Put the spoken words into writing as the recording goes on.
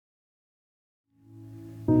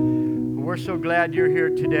we're so glad you're here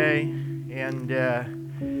today, and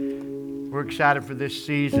we're excited for this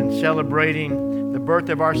season, celebrating the birth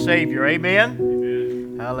of our Savior. Amen?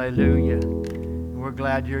 Amen. Hallelujah. We're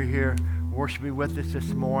glad you're here worshiping with us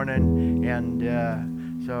this morning,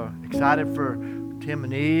 and so excited for Tim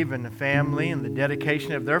and Eve and the family and the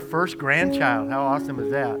dedication of their first grandchild. How awesome is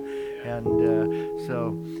that? And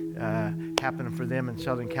so happening for them in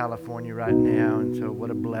Southern California right now, and so what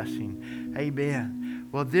a blessing. Amen.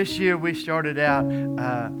 Well, this year we started out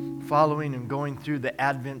following and going through the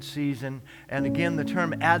Advent season, and again the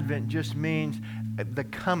term Advent just means the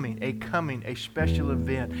coming, a special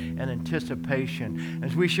event, an anticipation.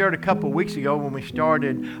 As we shared a couple weeks ago when we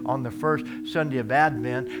started on the first Sunday of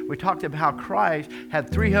Advent, we talked about how Christ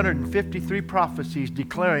had 353 prophecies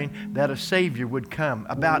declaring that a Savior would come,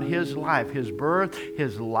 about His life, His birth,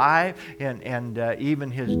 His life, and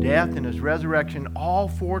even His death and His resurrection, all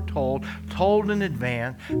foretold, told in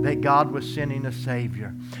advance that God was sending a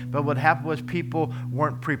Savior. But what happened was people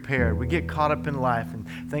weren't prepared. We get caught up in life and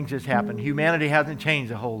things just happen. Humanity hasn't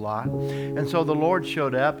changed a whole lot. And so the Lord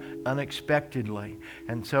showed up unexpectedly.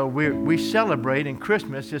 And so we celebrate, and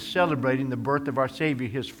Christmas is celebrating the birth of our Savior,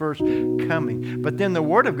 His first coming. But then the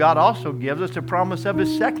Word of God also gives us a promise of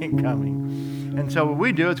His second coming. And so what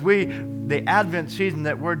we do is the Advent season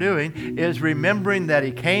that we're doing is remembering that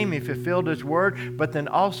He came, He fulfilled His Word, but then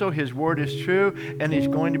also His Word is true, and He's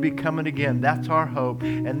going to be coming again. That's our hope.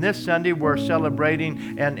 And this Sunday we're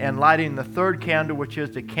celebrating and lighting the third candle, which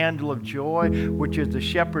is the candle of joy, which is the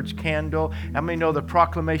shepherd's candle. How many know the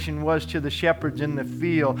proclamation was to the shepherds in the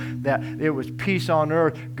field that it was peace on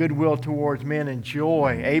earth, goodwill towards men, and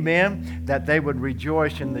joy. Amen? That they would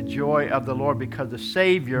rejoice in the joy of the Lord because the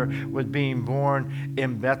Savior was being born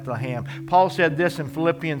in Bethlehem. Paul said this in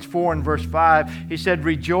Philippians 4 and verse 5. He said,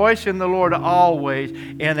 "Rejoice in the Lord always,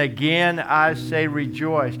 and again I say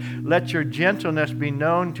rejoice. Let your gentleness be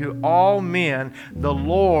known to all men. The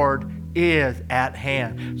Lord is at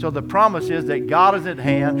hand." So the promise is that God is at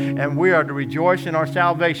hand, and we are to rejoice in our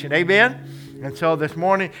salvation. Amen? And so this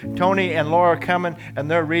morning, Tony and Laura are coming,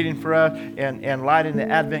 and they're reading for us and lighting the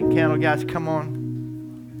Advent candle. Guys, come on.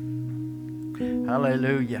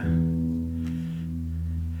 Hallelujah.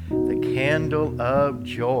 The candle of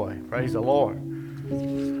joy. Praise the Lord.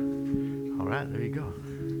 All right, there you go.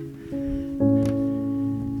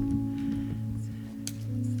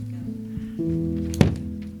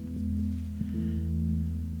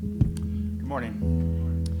 Good morning.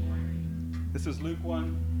 This is Luke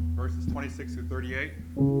 1, verses 26 through 38.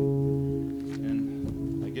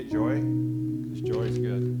 And I get joy because joy is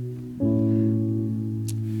good.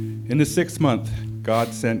 In the 6th month, God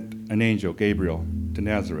sent an angel, Gabriel, to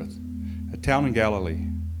Nazareth, a town in Galilee,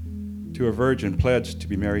 to a virgin pledged to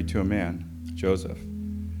be married to a man, Joseph,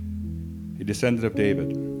 a descendant of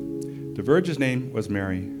David. The virgin's name was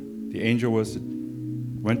Mary. The angel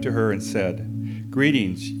went to her and said,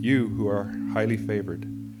 "Greetings, you who are highly favored.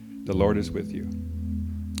 The Lord is with you."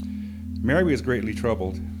 Mary was greatly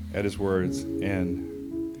troubled at his words and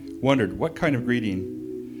wondered what kind of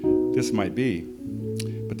greeting this might be.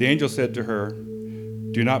 But the angel said to her,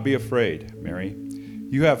 "Do not be afraid, Mary.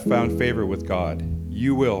 You have found favor with God.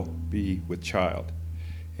 You will be with child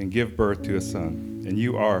and give birth to a son, and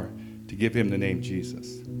you are to give him the name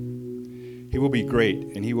Jesus. He will be great,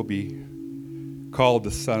 and he will be called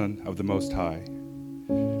the Son of the Most High.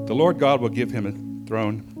 The Lord God will give him a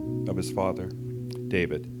throne of his father,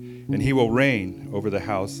 David, and he will reign over the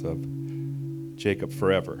house of Jacob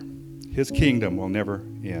forever. His kingdom will never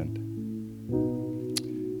end."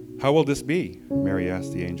 "How will this be?" Mary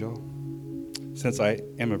asked the angel, "since I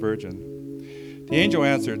am a virgin?" The angel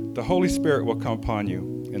answered, "The Holy Spirit will come upon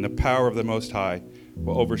you, and the power of the Most High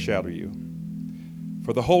will overshadow you.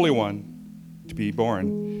 For the Holy One to be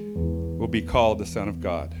born will be called the Son of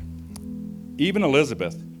God. Even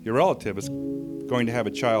Elizabeth, your relative, is going to have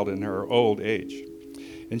a child in her old age,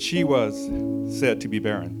 and she was said to be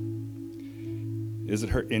barren.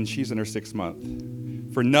 And she's in her 6th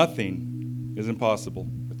month. For nothing is impossible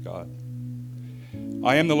with God."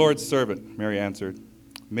 "I am the Lord's servant," Mary answered.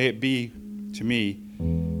 "May it be to me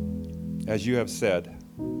as you have said."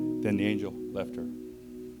 Then the angel left her.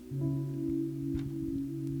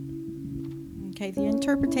 Okay, the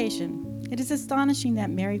interpretation. It is astonishing that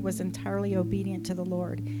Mary was entirely obedient to the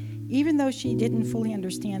Lord, even though she didn't fully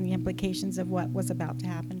understand the implications of what was about to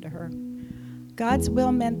happen to her. God's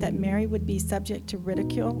will meant that Mary would be subject to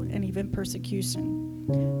ridicule and even persecution.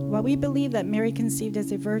 While we believe that Mary conceived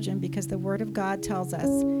as a virgin because the Word of God tells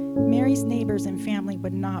us, Mary's neighbors and family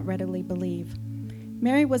would not readily believe.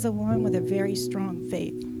 Mary was a woman with a very strong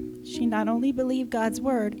faith. She not only believed God's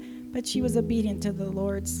Word, but she was obedient to the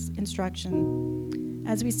Lord's instruction.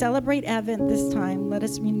 As we celebrate Advent this time, let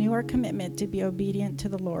us renew our commitment to be obedient to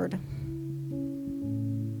the Lord.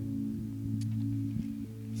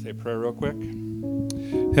 Say a prayer real quick.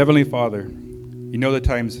 Heavenly Father, you know the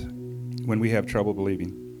times when we have trouble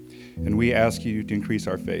believing, and we ask you to increase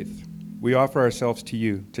our faith. We offer ourselves to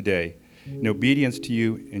you today in obedience to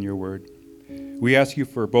you and your word. We ask you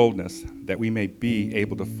for boldness that we may be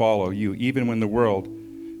able to follow you even when the world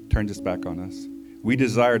turns its back on us. We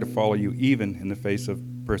desire to follow you even in the face of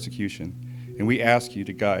persecution, and we ask you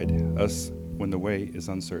to guide us when the way is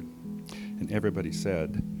uncertain. And everybody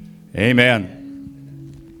said, Amen.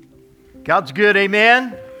 God's good,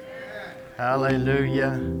 amen?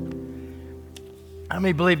 Hallelujah. How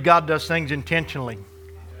many believe God does things intentionally?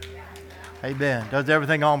 Amen. Does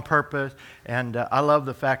everything on purpose. And I love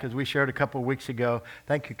the fact, as we shared a couple of weeks ago,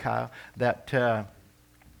 thank you, Kyle, that the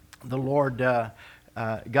Lord,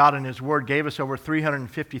 God in His Word gave us over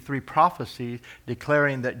 353 prophecies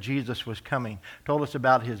declaring that Jesus was coming. Told us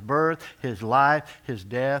about His birth, His life, His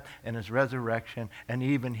death, and His resurrection, and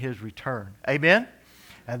even His return. Amen?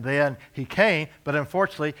 And then He came, but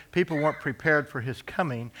unfortunately, people weren't prepared for His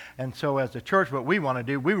coming. And so as a church, what we want to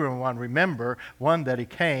do, we want to remember, one, that He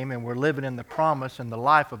came, and we're living in the promise and the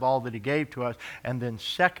life of all that He gave to us. And then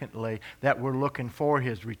secondly, that we're looking for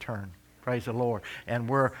His return. Praise the Lord. And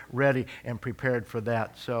we're ready and prepared for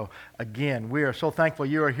that. So again, we are so thankful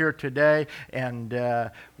you are here today. And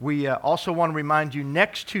we also want to remind you,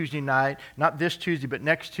 next Tuesday night, not this Tuesday, but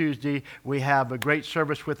next Tuesday, we have a great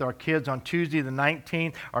service with our kids on Tuesday the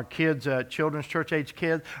 19th. Our kids, children's church age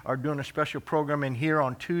kids, are doing a special program in here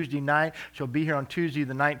on Tuesday night. So be here on Tuesday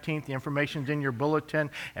the 19th. The information's in your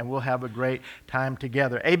bulletin, and we'll have a great time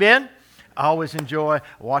together. Amen? I always enjoy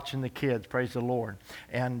watching the kids. Praise the Lord.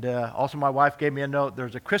 And also my wife gave me a note.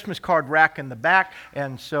 There's a Christmas card rack in the back.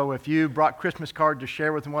 And so if you brought Christmas cards to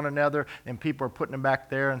share with one another, and people are putting them back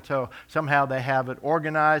there. And so somehow they have it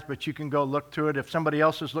organized, but you can go look through it. If somebody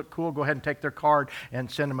else's look cool, go ahead and take their card and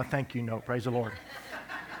send them a thank you note. Praise the Lord.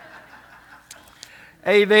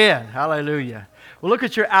 Amen. Hallelujah. Well, look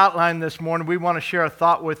at your outline this morning. We want to share a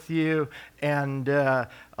thought with you. And a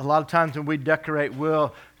lot of times when we decorate,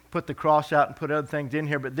 we'll put the cross out and put other things in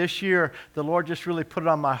here. But this year, the Lord just really put it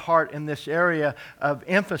on my heart in this area of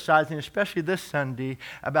emphasizing, especially this Sunday,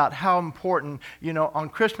 about how important, on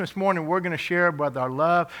Christmas morning, we're going to share with our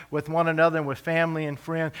love with one another and with family and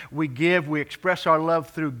friends. We give, we express our love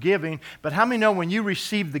through giving. But how many know when you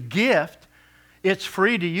receive the gift, it's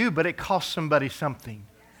free to you, but it costs somebody something?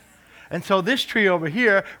 And so this tree over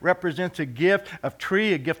here represents a gift of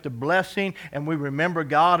tree, a gift of blessing, and we remember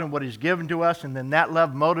God and what He's given to us, and then that love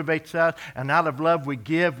motivates us, and out of love we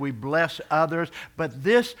give, we bless others. But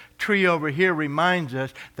this tree over here reminds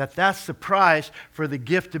us that that's the price for the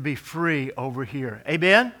gift to be free over here.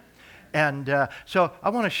 Amen? And so I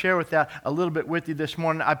want to share with that a little bit with you this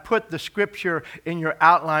morning. I put the scripture in your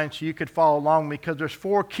outline so you could follow along, because there's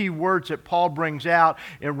 4 key words that Paul brings out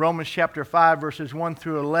in Romans chapter 5, verses 1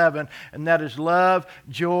 through 11, and that is love,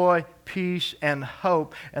 joy, peace, and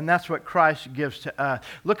hope. And that's what Christ gives to us.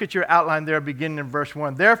 Look at your outline there beginning in verse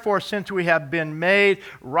 1. Therefore, since we have been made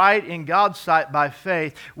right in God's sight by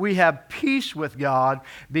faith, we have peace with God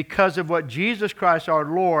because of what Jesus Christ our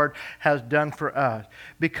Lord has done for us.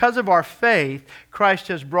 Because of our faith, Christ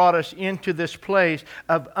has brought us into this place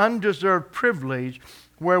of undeserved privilege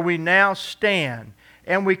where we now stand,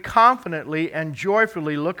 and we confidently and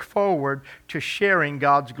joyfully look forward to sharing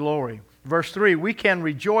God's glory. Verse 3, we can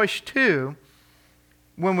rejoice too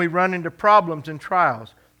when we run into problems and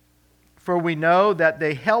trials, for we know that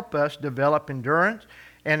they help us develop endurance,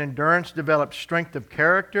 and endurance develops strength of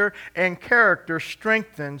character, and character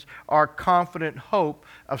strengthens our confident hope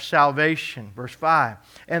of salvation. Verse 5,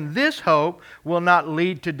 and this hope will not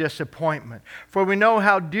lead to disappointment, for we know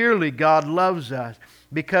how dearly God loves us,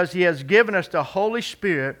 because He has given us the Holy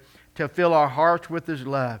Spirit to fill our hearts with His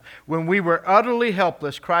love. When we were utterly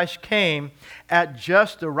helpless, Christ came at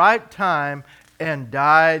just the right time and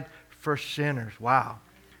died for sinners. Wow.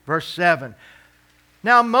 Verse 7.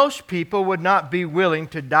 Now, most people would not be willing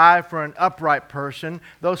to die for an upright person,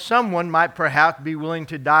 though someone might perhaps be willing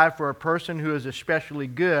to die for a person who is especially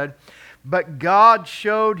good. But God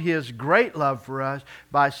showed His great love for us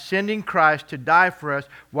by sending Christ to die for us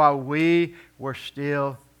while we were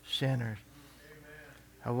still sinners.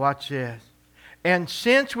 Now watch this. And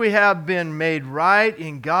since we have been made right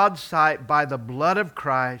in God's sight by the blood of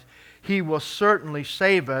Christ, He will certainly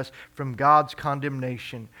save us from God's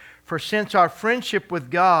condemnation. For since our friendship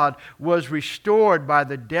with God was restored by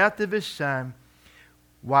the death of His Son,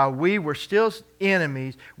 while we were still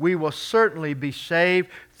enemies, we will certainly be saved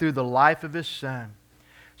through the life of His Son.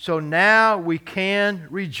 So now we can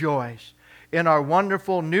rejoice in our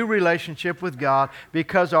wonderful new relationship with God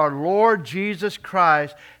because our Lord Jesus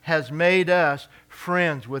Christ has made us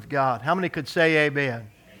friends with God. How many could say amen?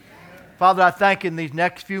 Father, I thank you in these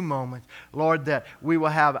next few moments, Lord, that we will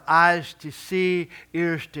have eyes to see,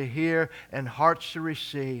 ears to hear, and hearts to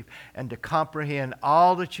receive, and to comprehend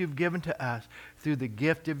all that you've given to us through the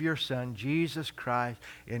gift of your Son, Jesus Christ.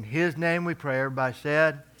 In His name we pray. Everybody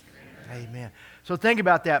said, amen. So think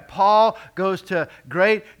about that. Paul goes to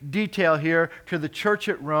great detail here to the church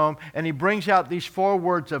at Rome, and he brings out these 4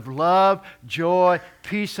 words of love, joy,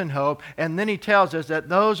 peace, and hope. And then he tells us that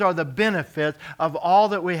those are the benefits of all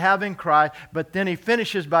that we have in Christ. But then he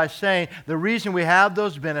finishes by saying the reason we have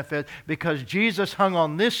those benefits because Jesus hung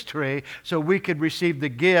on this tree so we could receive the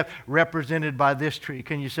gift represented by this tree.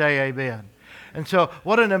 Can you say amen? And so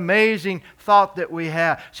what an amazing thought that we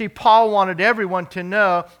have. See, Paul wanted everyone to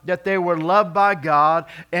know that they were loved by God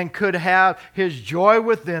and could have His joy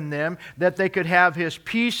within them, that they could have His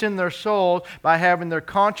peace in their souls by having their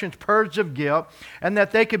conscience purged of guilt, and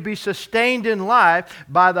that they could be sustained in life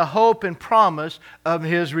by the hope and promise of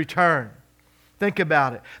His return. Think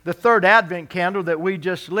about it. The third Advent candle that we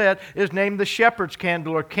just lit is named the Shepherd's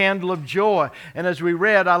Candle or Candle of Joy. And as we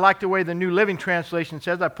read, I like the way the New Living Translation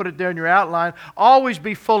says, I put it there in your outline, always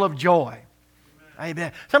be full of joy.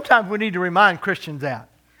 Amen. Sometimes we need to remind Christians that.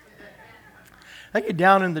 They get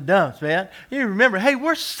down in the dumps, man. You remember, hey,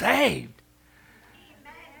 we're saved.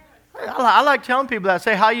 I like telling people that.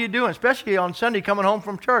 Say, how you doing? Especially on Sunday coming home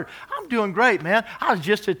from church. I'm doing great, man. I was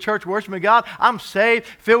just at church worshiping God. I'm saved,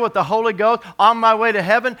 filled with the Holy Ghost, on my way to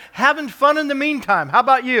heaven, having fun in the meantime. How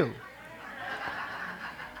about you?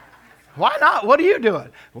 Why not? What are you doing?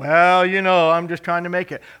 Well, I'm just trying to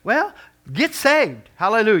make it. Well, get saved.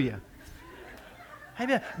 Hallelujah.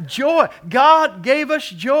 Amen. Joy. God gave us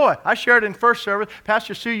joy. I shared in first service,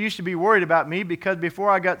 Pastor Sue used to be worried about me because before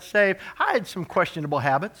I got saved, I had some questionable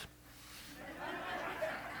habits.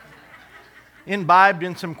 Imbibed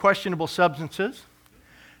in some questionable substances,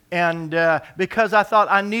 and because I thought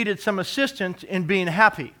I needed some assistance in being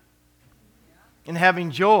happy, in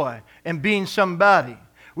having joy, and being somebody.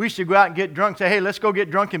 We used to go out and get drunk, say, hey, let's go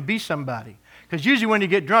get drunk and be somebody. Because usually when you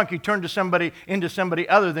get drunk, you turn into somebody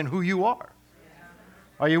other than who you are.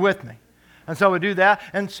 Are you with me? And so we do that.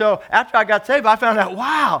 And so after I got saved, I found out,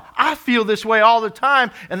 wow, I feel this way all the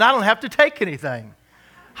time, and I don't have to take anything.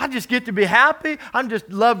 I just get to be happy. I just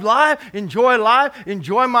love life, enjoy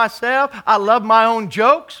myself. I love my own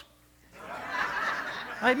jokes.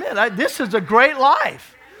 Amen. This is a great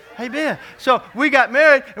life. Amen. So we got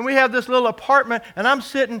married, and we have this little apartment, and I'm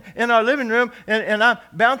sitting in our living room, and I'm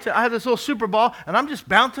bouncing. I have this little super ball, and I'm just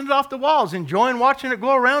bouncing it off the walls, enjoying watching it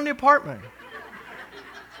go around the apartment.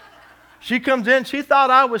 She comes in. She thought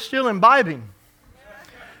I was still imbibing.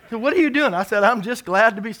 So what are you doing? I said, I'm just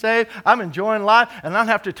glad to be saved. I'm enjoying life, and I don't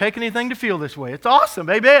have to take anything to feel this way. It's awesome.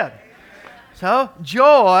 Amen. So,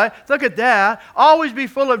 joy, look at that. Always be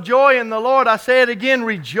full of joy in the Lord. I say it again,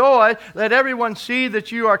 rejoice. Let everyone see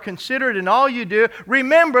that you are considerate in all you do.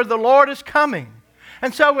 Remember, the Lord is coming.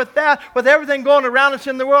 And so with that, with everything going around us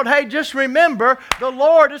in the world, hey, just remember, the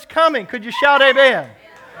Lord is coming. Could you shout amen?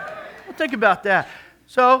 Well, think about that.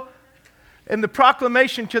 So, and the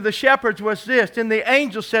proclamation to the shepherds was this. And the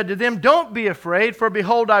angel said to them, don't be afraid, for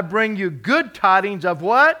behold, I bring you good tidings of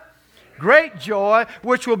what? Great joy,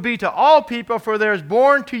 which will be to all people, for there is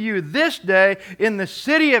born to you this day in the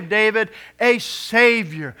city of David a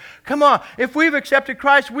Savior. Come on, if we've accepted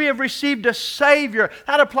Christ, we have received a Savior.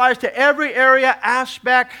 That applies to every area,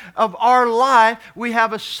 aspect of our life. We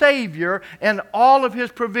have a Savior and all of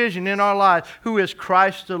His provision in our lives, who is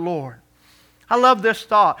Christ the Lord. I love this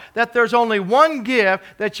thought, that there's only one gift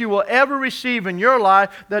that you will ever receive in your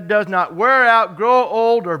life that does not wear out, grow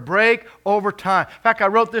old, or break over time. In fact, I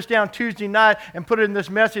wrote this down Tuesday night and put it in this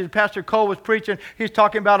message Pastor Cole was preaching. He's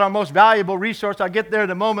talking about our most valuable resource. I'll get there in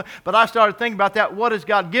a moment. But I started thinking about that. What has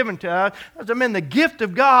God given to us? The gift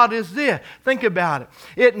of God is this. Think about it.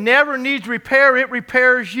 It never needs repair. It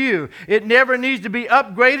repairs you. It never needs to be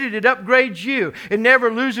upgraded. It upgrades you. It never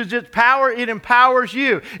loses its power. It empowers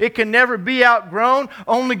you. It can never be outgrown,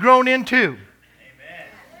 only grown into.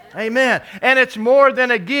 Amen. And it's more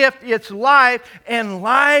than a gift. It's life, and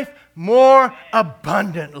life more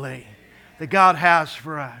abundantly that God has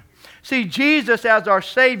for us. See Jesus as our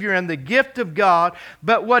Savior and the gift of God,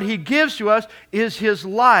 but what He gives to us is His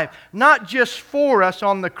life, not just for us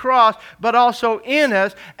on the cross, but also in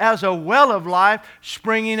us as a well of life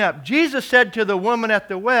springing up. Jesus said to the woman at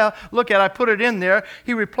the well, look at, I put it in there,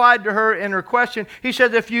 He replied to her in her question, He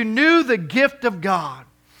said, if you knew the gift of God,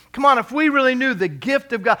 come on, if we really knew the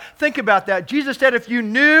gift of God, think about that. Jesus said, if you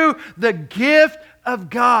knew the gift of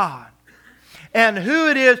God, and who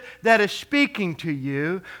it is that is speaking to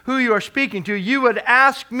you, who you are speaking to, you would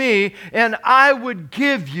ask me, and I would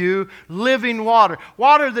give you living water.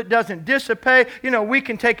 Water that doesn't dissipate. You know, we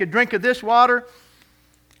can take a drink of this water.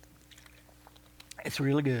 It's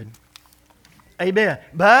really good. Amen.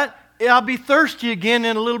 But I'll be thirsty again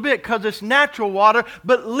in a little bit because it's natural water,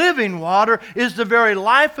 but living water is the very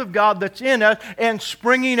life of God that's in us and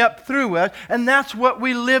springing up through us, and that's what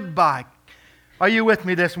we live by. Are you with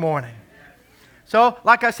me this morning? So,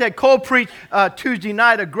 like I said, Cole preached Tuesday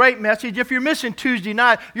night a great message. If you're missing Tuesday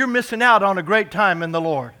night, you're missing out on a great time in the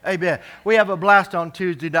Lord. Amen. We have a blast on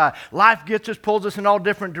Tuesday night. Life gets us, pulls us in all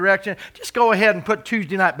different directions. Just go ahead and put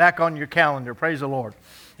Tuesday night back on your calendar. Praise the Lord.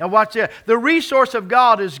 Now watch this. The resource of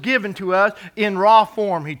God is given to us in raw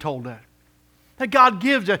form, he told us. That God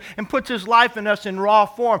gives us and puts His life in us in raw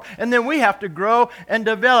form. And then we have to grow and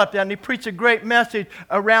develop that. And he preached a great message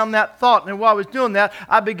around that thought. And while I was doing that,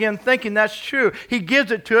 I began thinking that's true. He gives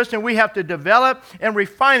it to us and we have to develop and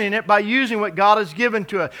refining it by using what God has given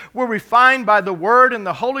to us. We're refined by the Word and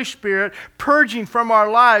the Holy Spirit, purging from our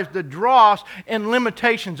lives the dross and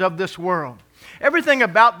limitations of this world. Everything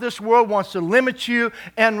about this world wants to limit you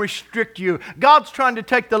and restrict you. God's trying to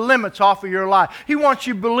take the limits off of your life. He wants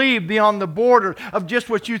you to believe beyond the border of just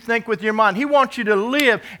what you think with your mind. He wants you to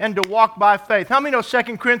live and to walk by faith. How many know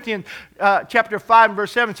 2 Corinthians chapter 5 and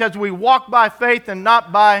verse 7 says we walk by faith and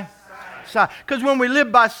not by sight? Because when we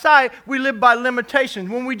live by sight, we live by limitations.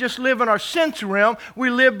 When we just live in our sense realm, we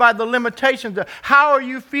live by the limitations of how are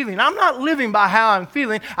you feeling? I'm not living by how I'm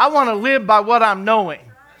feeling. I want to live by what I'm knowing.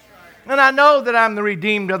 And I know that I'm the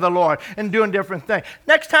redeemed of the Lord and doing different things.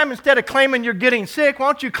 Next time, instead of claiming you're getting sick, why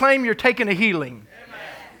don't you claim you're taking a healing? Amen.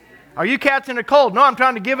 Are you catching a cold? No, I'm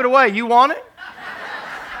trying to give it away. You want it?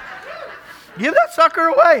 Give that sucker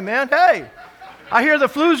away, man. Hey, I hear the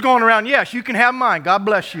flu's going around. Yes, you can have mine. God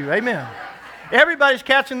bless you. Amen. Everybody's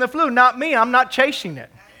catching the flu, not me. I'm not chasing it.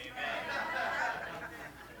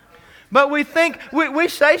 But we think, we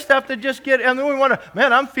say stuff that just get, and then we wonder,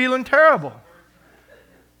 man, I'm feeling terrible.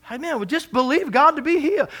 Amen. We just believe God to be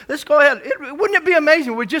healed. Let's go ahead. Wouldn't it be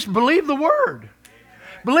amazing if we just believe the Word?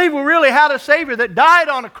 Believe we really had a Savior that died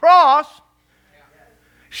on a cross,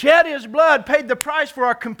 shed His blood, paid the price for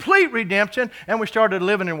our complete redemption, and we started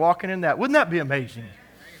living and walking in that. Wouldn't that be amazing?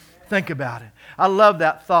 Think about it. I love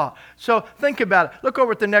that thought. So think about it. Look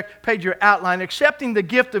over at the next page, your outline. Accepting the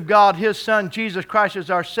gift of God, His Son, Jesus Christ, as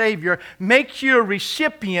our Savior, makes you a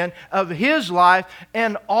recipient of His life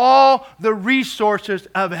and all the resources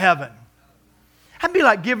of heaven. That'd be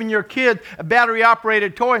like giving your kid a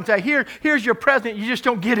battery-operated toy and say, here's your present, you just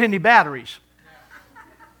don't get any batteries.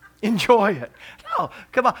 Enjoy it. No,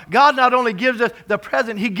 come on. God not only gives us the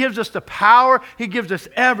present, He gives us the power, He gives us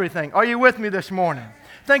everything. Are you with me this morning?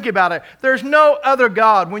 Think about it. There's no other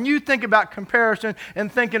God. When you think about comparison and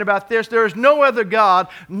thinking about this, there is no other God,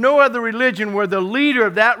 no other religion where the leader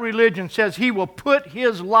of that religion says he will put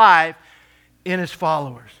his life in his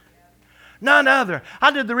followers. None other.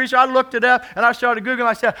 I did the research. I looked it up and I started Googling.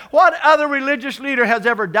 I said, what other religious leader has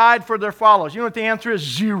ever died for their followers? You know what the answer is?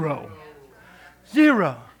 Zero.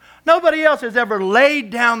 Zero. Nobody else has ever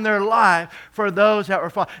laid down their life for those that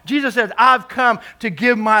were following. Jesus said, I've come to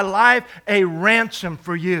give my life a ransom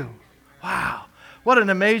for you. Wow. What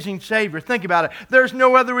an amazing Savior. Think about it. There's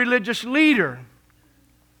no other religious leader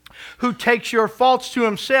who takes your faults to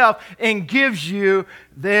himself and gives you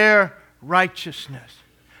their righteousness.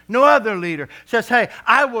 No other leader says, hey,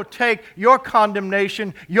 I will take your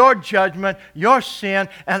condemnation, your judgment, your sin,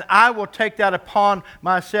 and I will take that upon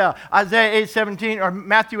myself. Isaiah 8:17 or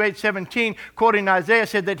Matthew 8:17, quoting Isaiah,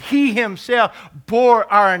 said that He Himself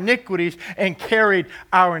bore our iniquities and carried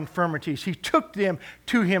our infirmities. He took them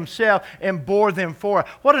to Himself and bore them for us.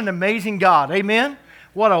 What an amazing God. Amen?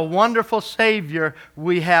 What a wonderful Savior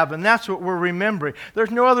we have. And that's what we're remembering.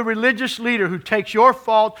 There's no other religious leader who takes your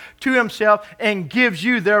fault to himself and gives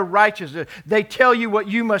you their righteousness. They tell you what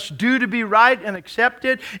you must do to be right and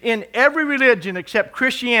accepted. In every religion except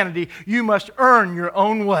Christianity, you must earn your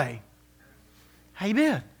own way.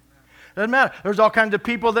 Amen. Doesn't matter. There's all kinds of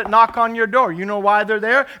people that knock on your door. You know why they're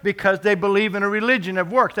there? Because they believe in a religion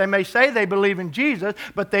of works. They may say they believe in Jesus,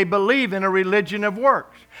 but they believe in a religion of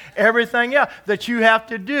works. Everything else that you have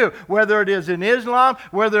to do, whether it is in Islam,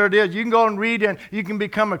 whether it is, you can go and read and you can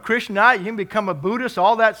become a Christianite, you can become a Buddhist,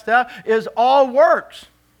 all that stuff is all works.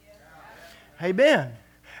 Amen.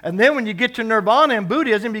 And then when you get to nirvana in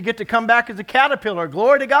Buddhism, you get to come back as a caterpillar.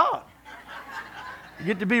 Glory to God. You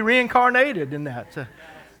get to be reincarnated in that. So,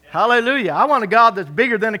 hallelujah. I want a God that's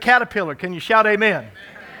bigger than a caterpillar. Can you shout amen?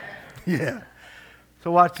 Yeah. So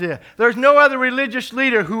watch this. There's no other religious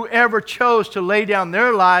leader who ever chose to lay down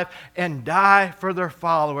their life and die for their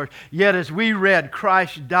followers. Yet as we read,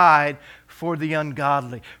 Christ died for the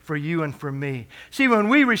ungodly, for you and for me. See, when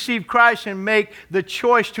we receive Christ and make the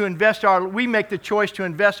choice to invest our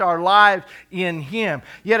lives in Him.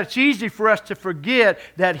 Yet it's easy for us to forget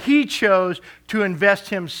that He chose to invest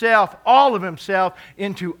Himself, all of Himself,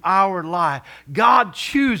 into our life. God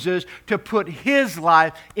chooses to put His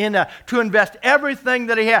life to invest everything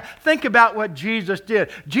that He had. Think about what Jesus did.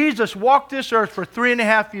 Jesus walked this earth for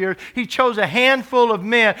 3.5 years. He chose a handful of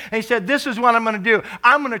men, and He said, this is what I'm going to do.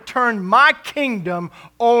 I'm going to turn my kingdom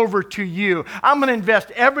over to you. I'm going to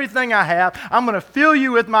invest everything I have. I'm going to fill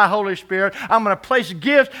you with my Holy Spirit. I'm going to place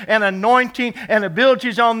gifts and anointing and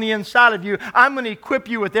abilities on the inside of you. I'm going to equip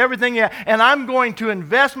you with everything you have, and I'm going to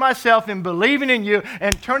invest myself in believing in you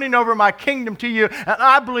and turning over my kingdom to you, and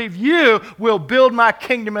I believe you will build my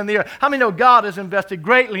kingdom in the earth. How many know God has invested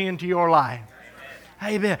greatly into your life?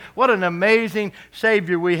 Amen. What an amazing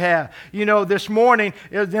Savior we have. You know, this morning,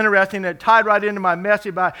 it was interesting. It tied right into my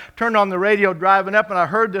message. I turned on the radio driving up and I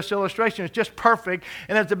heard this illustration. It's just perfect.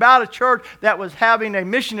 And it's about a church that was having a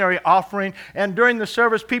missionary offering. And during the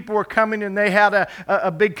service, people were coming and they had a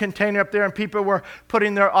big container up there and people were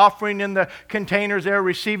putting their offering in the containers. They were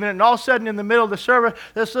receiving it. And all of a sudden, in the middle of the service,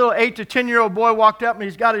 this little 8 to 10-year-old boy walked up and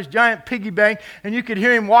he's got his giant piggy bank. And you could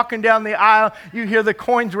hear him walking down the aisle. You hear the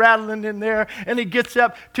coins rattling in there. And he gets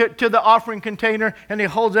up to the offering container and he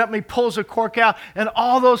holds up and he pulls a cork out and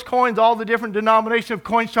all those coins, all the different denominations of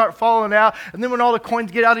coins start falling out. And then when all the coins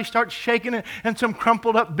get out, he starts shaking it and some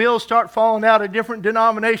crumpled up bills start falling out of different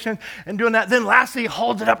denominations and doing that. Then lastly, he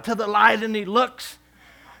holds it up to the light and he looks,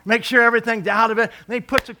 make sure everything's out of it. Then he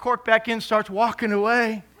puts the cork back in, starts walking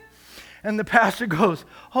away. And the pastor goes,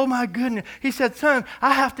 oh my goodness. He said, son,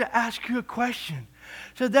 I have to ask you a question.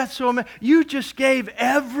 He said, that's so amazing. You just gave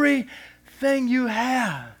everything you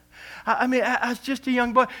have. I mean, as just a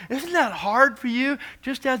young boy, isn't that hard for you,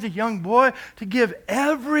 just as a young boy, to give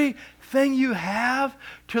everything you have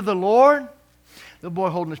to the Lord? The boy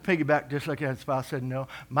holding his piggyback just like his spouse said, no,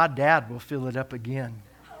 my dad will fill it up again.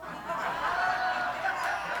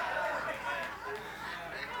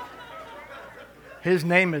 His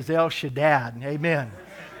name is El Shaddad. Amen.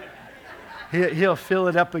 He'll fill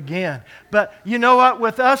it up again. But you know what?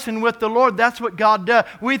 With us and with the Lord, that's what God does.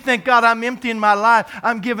 We think, God, I'm emptying my life.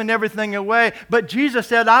 I'm giving everything away. But Jesus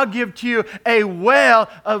said, I'll give to you a well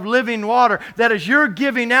of living water. That as you're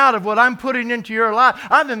giving out of what I'm putting into your life,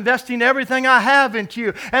 I'm investing everything I have into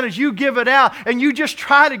you. And as you give it out and you just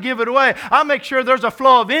try to give it away, I'll make sure there's a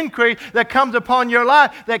flow of increase that comes upon your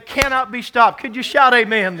life that cannot be stopped. Could you shout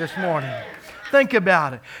amen this morning? Think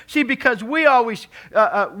about it. See, because we always,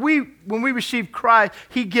 when we receive Christ,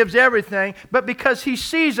 He gives everything, but because He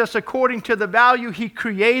sees us according to the value He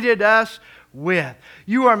created us with.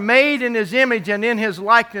 You are made in His image and in His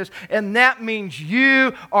likeness, and that means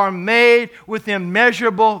you are made with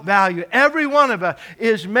immeasurable value. Every one of us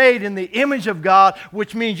is made in the image of God,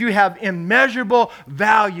 which means you have immeasurable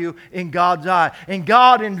value in God's eye. And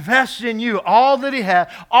God invests in you all that He has,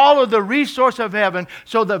 all of the resource of heaven,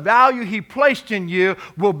 so the value He placed in you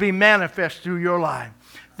will be manifest through your life.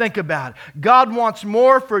 Think about it. God wants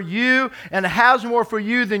more for you and has more for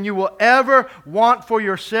you than you will ever want for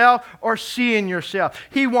yourself or see in yourself.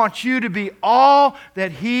 He wants you to be all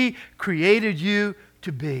that He created you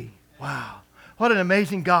to be. Wow. What an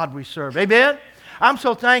amazing God we serve. Amen? I'm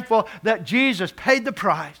so thankful that Jesus paid the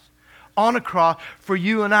price on a cross for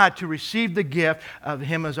you and I to receive the gift of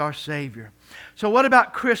Him as our Savior. So what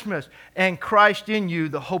about Christmas and Christ in you,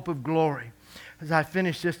 the hope of glory? As I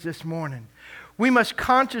finish this morning. We must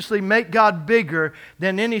consciously make God bigger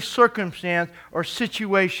than any circumstance or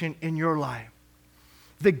situation in your life.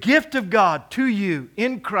 The gift of God to you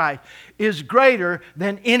in Christ is greater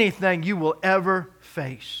than anything you will ever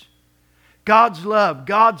face. God's love,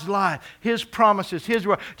 God's life, His promises, His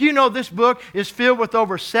word. Do you know this book is filled with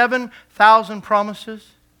over 7,000 promises?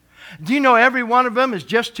 Do you know every one of them is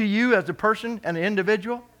just to you as a person and an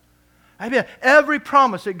individual? Amen. Every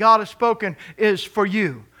promise that God has spoken is for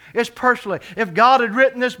you. It's personally. If God had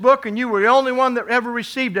written this book and you were the only one that ever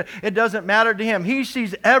received it, it doesn't matter to Him. He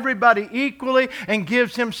sees everybody equally and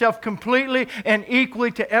gives Himself completely and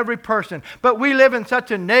equally to every person. But we live in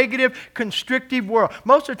such a negative, constrictive world.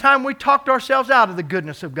 Most of the time we talked ourselves out of the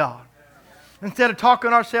goodness of God instead of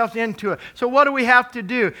talking ourselves into it. So what do we have to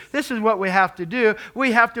do? This is what we have to do.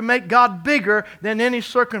 We have to make God bigger than any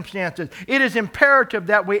circumstances. It is imperative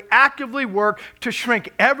that we actively work to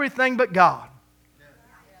shrink everything but God.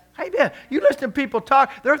 Amen. You listen to people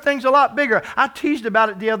talk, there are things a lot bigger. I teased about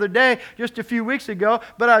it the other day, just a few weeks ago,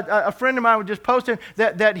 but a friend of mine was just posting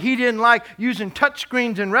that he didn't like using touch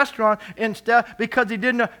screens in restaurants and stuff because he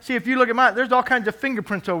didn't know. See, if you look at mine, there's all kinds of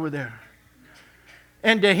fingerprints over there.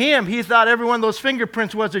 And to him, he thought every one of those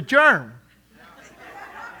fingerprints was a germ.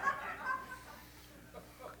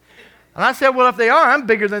 And I said, well, if they are, I'm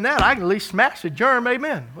bigger than that. I can at least smash a germ.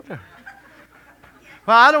 Amen. Whatever.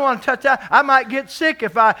 Well, I don't want to touch that. I might get sick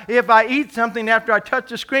if I eat something after I touch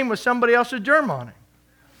the screen with somebody else's germ on it.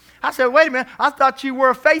 I said, wait a minute. I thought you were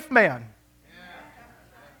a faith man.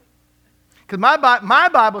 Because my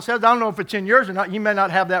Bible says, I don't know if it's in yours or not, you may not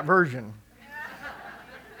have that version.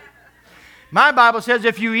 My Bible says,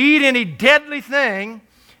 if you eat any deadly thing,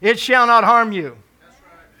 it shall not harm you. That's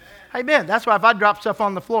right. Amen. That's why if I drop stuff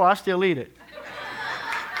on the floor, I still eat it.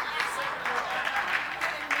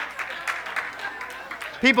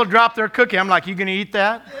 People drop their cookie. I'm like, you going to eat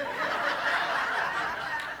that?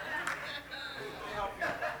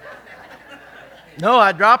 No,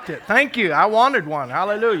 I dropped it. Thank you. I wanted one.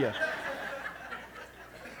 Hallelujah.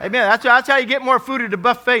 Amen. That's how you get more food at a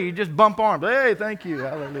buffet. You just bump arms. Hey, thank you.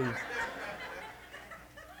 Hallelujah.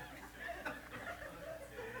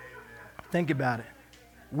 Think about it.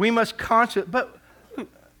 We must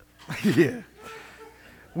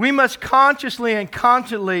We must consciously and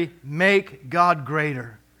constantly make God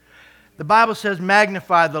greater. The Bible says,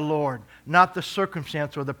 magnify the Lord, not the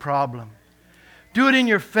circumstance or the problem. Do it in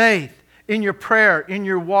your faith, in your prayer, in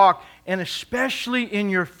your walk, and especially in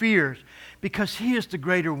your fears, because He is the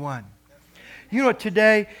greater one. You know,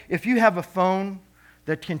 today, if you have a phone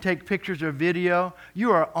that can take pictures or video,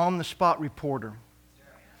 you are on the spot reporter.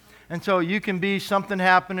 And so you can be something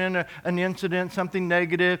happening, an incident, something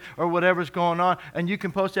negative, or whatever's going on, and you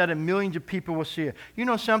can post that and millions of people will see it. You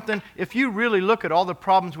know something? If you really look at all the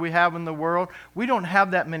problems we have in the world, we don't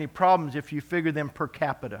have that many problems if you figure them per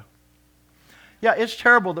capita. Yeah, it's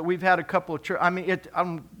terrible that we've had a couple of churches. I mean,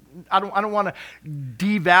 I don't want to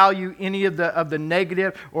devalue any of the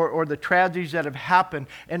negative or the tragedies that have happened.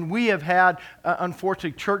 And we have had,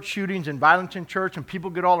 unfortunately, church shootings and violence in church, and people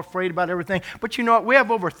get all afraid about everything. But you know what? We have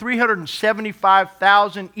over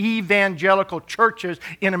 375,000 evangelical churches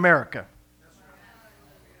in America.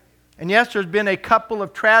 And yes, there's been a couple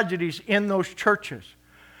of tragedies in those churches.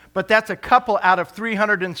 But that's a couple out of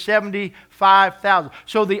 375,000.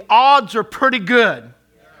 So the odds are pretty good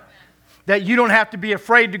that you don't have to be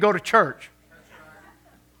afraid to go to church.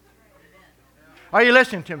 Are you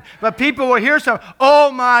listening to me? But people will hear something,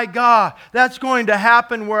 oh my God, that's going to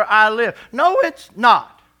happen where I live. No, it's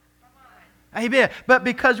not. Amen. But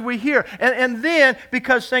because we hear, and then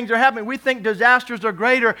because things are happening, we think disasters are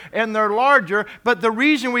greater and they're larger. But the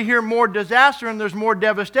reason we hear more disaster and there's more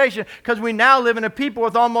devastation, because we now live in a people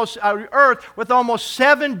with Earth with almost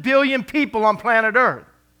 7 billion people on planet Earth.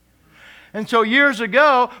 And so years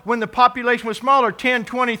ago, when the population was smaller, 10,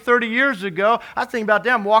 20, 30 years ago, I think about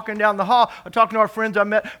that. I'm walking down the hall. I'm talking to our friends I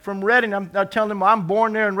met from Redding. I'm telling them I'm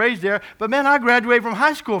born there and raised there. But man, I graduated from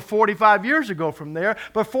high school 45 years ago from there.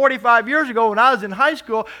 But 45 years ago when I was in high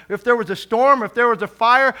school, if there was a storm, if there was a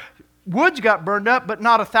fire, woods got burned up, but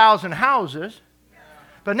not 1,000 houses.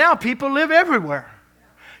 But now people live everywhere.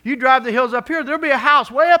 You drive the hills up here, there'll be a house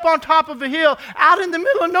way up on top of a hill out in the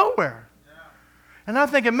middle of nowhere. And I'm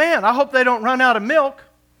thinking, man, I hope they don't run out of milk.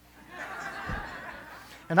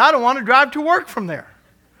 And I don't want to drive to work from there.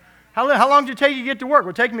 How long does it take you to get to work? It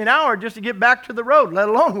would take me an hour just to get back to the road, let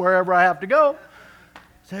alone wherever I have to go. I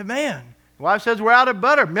say, man, wife says we're out of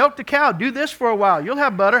butter. Milk the cow. Do this for a while. You'll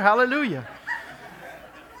have butter. Hallelujah.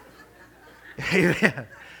 Amen.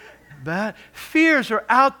 But fears are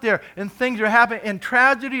out there and things are happening. And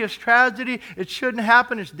tragedy is tragedy. It shouldn't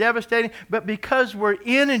happen. It's devastating. But because we're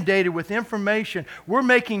inundated with information, we're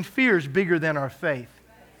making fears bigger than our faith.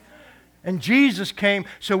 And Jesus came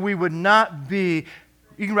so we would not be,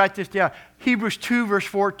 you can write this down, Hebrews 2 verse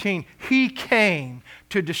 14. He came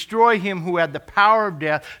to destroy him who had the power of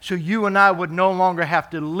death so you and I would no longer have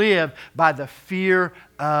to live by the fear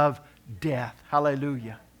of death.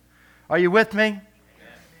 Hallelujah. Are you with me?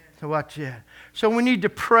 So watch it. So we need to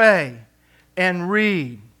pray and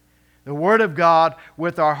read the Word of God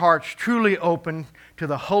with our hearts truly open to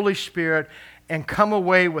the Holy Spirit and come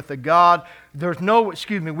away with a God.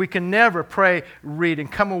 We can never pray, read, and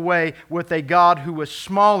come away with a God who is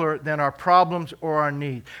smaller than our problems or our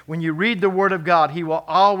needs. When you read the Word of God, He will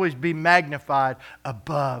always be magnified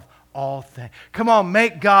above all things. Come on,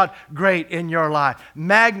 make God great in your life.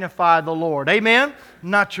 Magnify the Lord. Amen?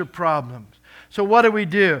 Not your problems. So what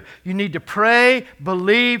do? You need to pray,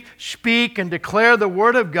 believe, speak, and declare the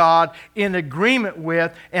Word of God in agreement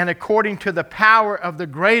with and according to the power of the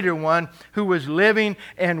greater one who is living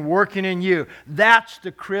and working in you. That's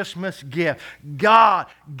the Christmas gift. God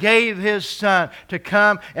gave His Son to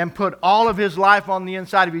come and put all of His life on the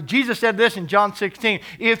inside of you. Jesus said this in John 16,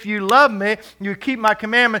 if you love me, you keep my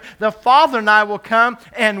commandment, the Father and I will come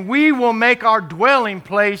and we will make our dwelling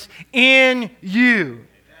place in you.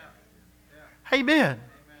 Amen.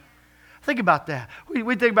 Think about that.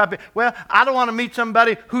 We think about, well, I don't want to meet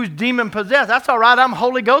somebody who's demon-possessed. That's all right. I'm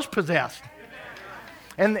Holy Ghost-possessed.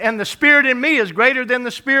 And the spirit in me is greater than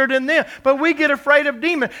the spirit in them. But we get afraid of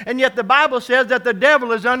demons. And yet the Bible says that the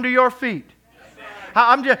devil is under your feet.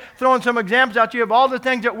 I'm just throwing some examples out to you of all the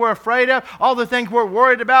things that we're afraid of, all the things we're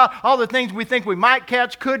worried about, all the things we think we might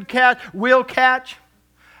catch, could catch, will catch.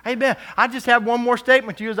 Amen. I just have one more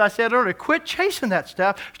statement to you, as I said earlier. Quit chasing that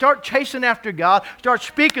stuff. Start chasing after God. Start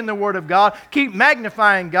speaking the Word of God. Keep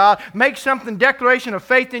magnifying God. Make something, declaration of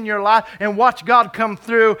faith in your life, and watch God come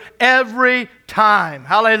through every time.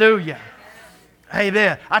 Hallelujah.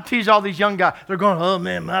 Amen. I tease all these young guys. They're going, oh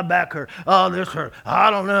man, my back hurt. Oh, this hurt. I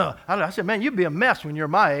don't know. I said, man, you'd be a mess when you're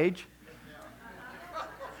my age.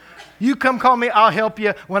 You come call me, I'll help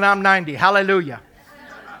you when I'm 90. Hallelujah.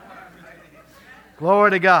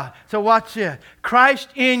 Glory to God. So watch this. Christ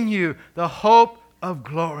in you, the hope of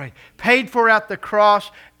glory. Paid for at the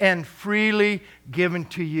cross and freely given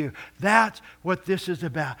to you. That's what this is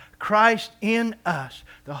about. Christ in us,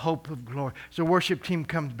 the hope of glory. So worship team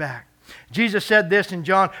comes back. Jesus said this in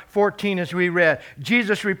John 14 as we read.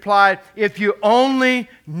 Jesus replied, if you only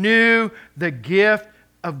knew the gift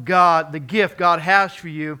of God, the gift God has for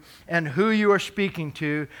you and who you are speaking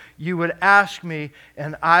to, you would ask me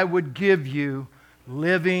and I would give you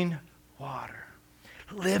living water.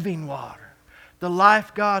 Living water. The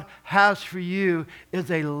life God has for you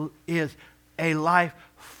is a life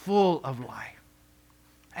full of life.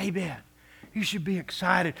 Amen. You should be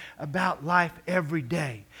excited about life every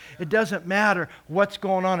day. It doesn't matter what's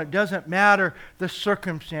going on. It doesn't matter the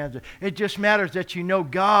circumstances. It just matters that you know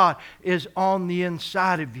God is on the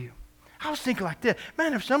inside of you. I was thinking like this.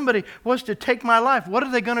 Man, if somebody was to take my life, what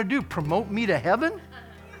are they going to do? Promote me to heaven?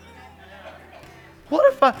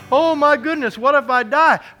 What if oh my goodness, what if I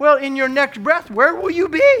die? Well, in your next breath, where will you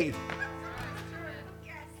be?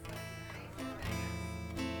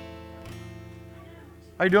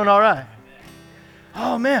 Are you doing all right?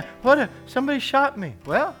 Oh man, what if somebody shot me?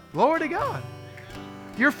 Well, glory to God.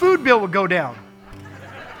 Your food bill would go down.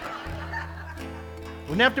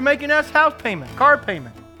 Wouldn't have to make an house payment, car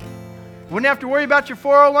payment. Wouldn't have to worry about your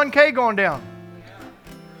 401k going down.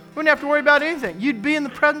 Wouldn't have to worry about anything. You'd be in the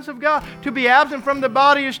presence of God. To be absent from the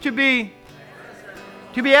body is to be.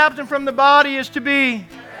 To be absent from the body is to be.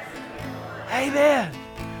 Amen.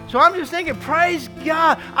 So I'm just thinking, praise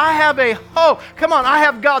God, I have a hope. Come on, I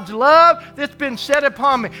have God's love that's been set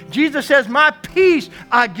upon me. Jesus says, my peace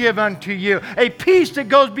I give unto you. A peace that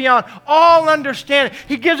goes beyond all understanding.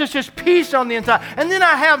 He gives us His peace on the inside. And then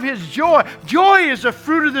I have His joy. Joy is a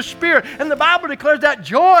fruit of the Spirit. And the Bible declares that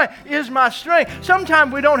joy is my strength.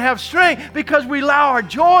 Sometimes we don't have strength because we allow our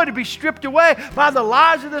joy to be stripped away by the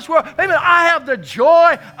lies of this world. Amen. I have the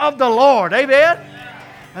joy of the Lord. Amen.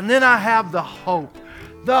 And then I have the hope.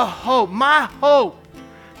 The hope, my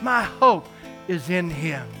hope is in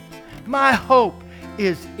Him. My hope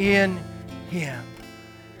is in Him.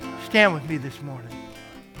 Stand with me this morning.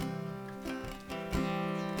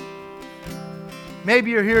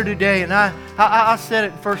 Maybe you're here today, and I said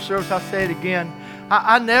it in first service, I'll say it again.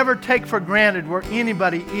 I never take for granted where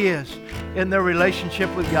anybody is in their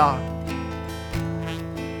relationship with God.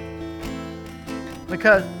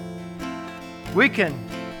 Because we can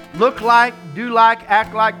look like, do like,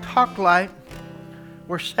 act like, talk like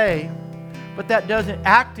we're saved, but that doesn't,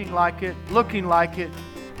 acting like it, looking like it,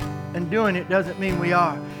 and doing it doesn't mean we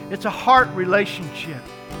are. It's a heart relationship.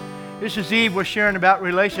 This is Eve was sharing about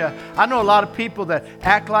relationship. I know a lot of people that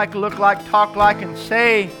act like, look like, talk like, and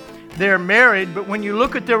say they're married, but when you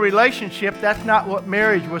look at their relationship, that's not what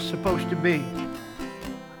marriage was supposed to be.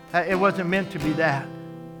 It wasn't meant to be that.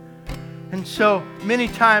 And so many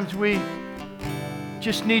times we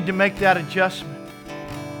just need to make that adjustment.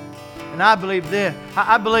 And I believe this.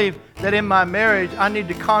 I believe that in my marriage, I need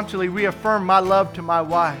to constantly reaffirm my love to my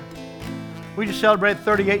wife. We just celebrated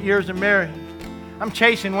 38 years of marriage. I'm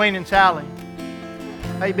chasing Wayne and Sally.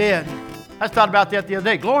 Amen. I just thought about that the other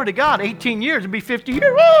day. Glory to God, 18 years, it'd be 50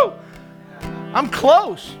 years. Woo! I'm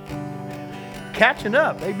close. Catching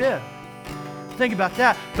up. Amen. Think about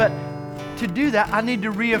that. But to do that, I need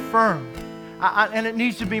to reaffirm. And it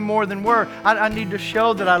needs to be more than word. I need to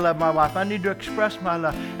show that I love my wife. I need to express my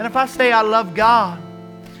love. And if I say I love God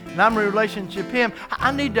and I'm in a relationship with Him,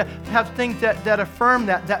 I need to have things that affirm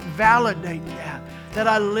that validate that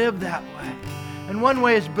I live that way. And one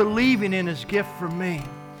way is believing in His gift for me.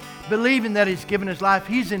 Believing that He's given His life.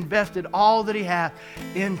 He's invested all that He has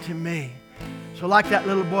into me. So like that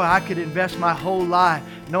little boy, I could invest my whole life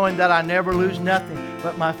knowing that I never lose nothing.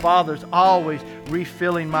 But my Father's always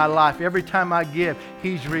refilling my life. Every time I give,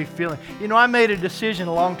 He's refilling. You know, I made a decision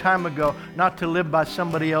a long time ago not to live by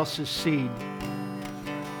somebody else's seed.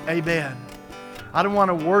 Amen. I don't want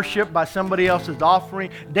to worship by somebody else's offering.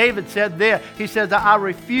 David said this. He says, I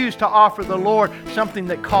refuse to offer the Lord something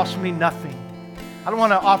that costs me nothing. I don't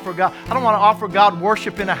want to offer God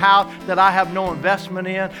worship in a house that I have no investment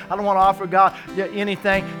in. I don't want to offer God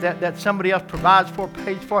anything that somebody else provides for,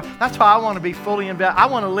 pays for. That's why I want to be fully invested. I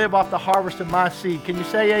want to live off the harvest of my seed. Can you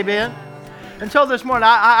say amen? And so this morning,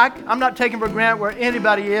 I'm not taking for granted where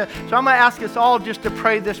anybody is. So I'm going to ask us all just to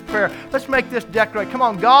pray this prayer. Let's make this declaration. Come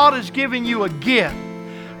on, God is giving you a gift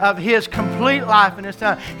of His complete life in His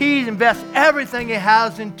time. He invests everything He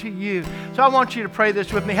has into you. So I want you to pray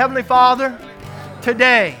this with me. Heavenly Father,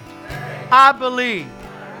 today, I believe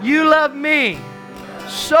You love me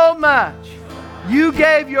so much. You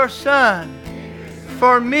gave Your Son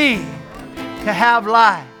for me to have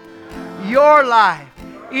life. Your life,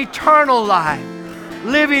 eternal life,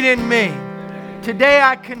 living in me. Today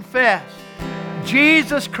I confess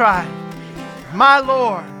Jesus Christ, my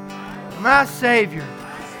Lord, my Savior.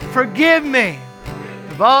 Forgive me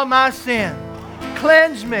of all my sin.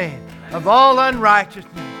 Cleanse me of all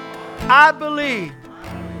unrighteousness. I believe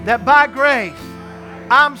that by grace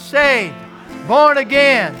I'm saved, born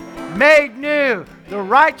again, made new, the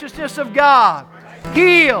righteousness of God,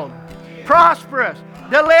 healed, prosperous,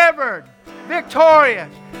 delivered,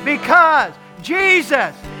 victorious, because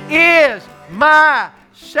Jesus is my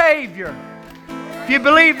Savior. If you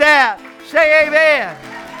believe that, say amen.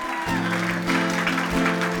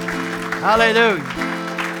 Hallelujah.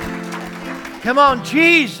 Come on,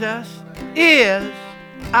 Jesus is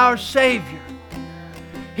our Savior.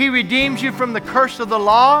 He redeems you from the curse of the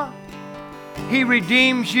law. He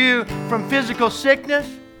redeems you from physical sickness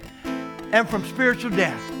and from spiritual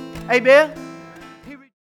death. Amen?